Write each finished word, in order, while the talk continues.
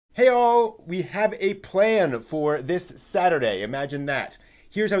Hey all, we have a plan for this Saturday. Imagine that.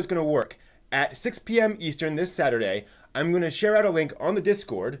 Here's how it's going to work. At 6 p.m. Eastern this Saturday, I'm going to share out a link on the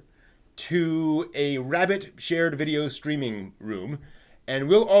Discord to a Rabbit shared video streaming room, and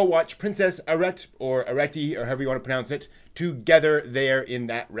we'll all watch Princess Arete, or Arete, or however you want to pronounce it, together there in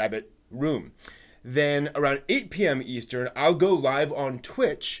that Rabbit room. Then around 8 p.m. Eastern, I'll go live on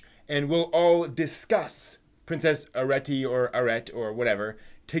Twitch, and we'll all discuss Princess Arete or whatever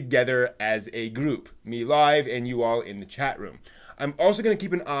together as a group. Me live and you all in the chat room. I'm also going to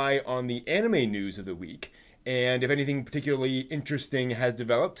keep an eye on the anime news of the week, and if anything particularly interesting has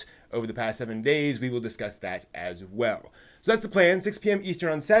developed over the past 7 days, we will discuss that as well. So that's the plan. 6 p.m.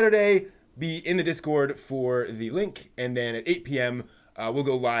 Eastern on Saturday, be in the Discord for the link, and then at 8 p.m. We'll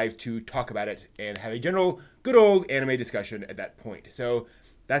go live to talk about it and have a general good old anime discussion at that point. So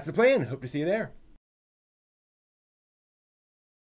that's the plan. Hope to see you there.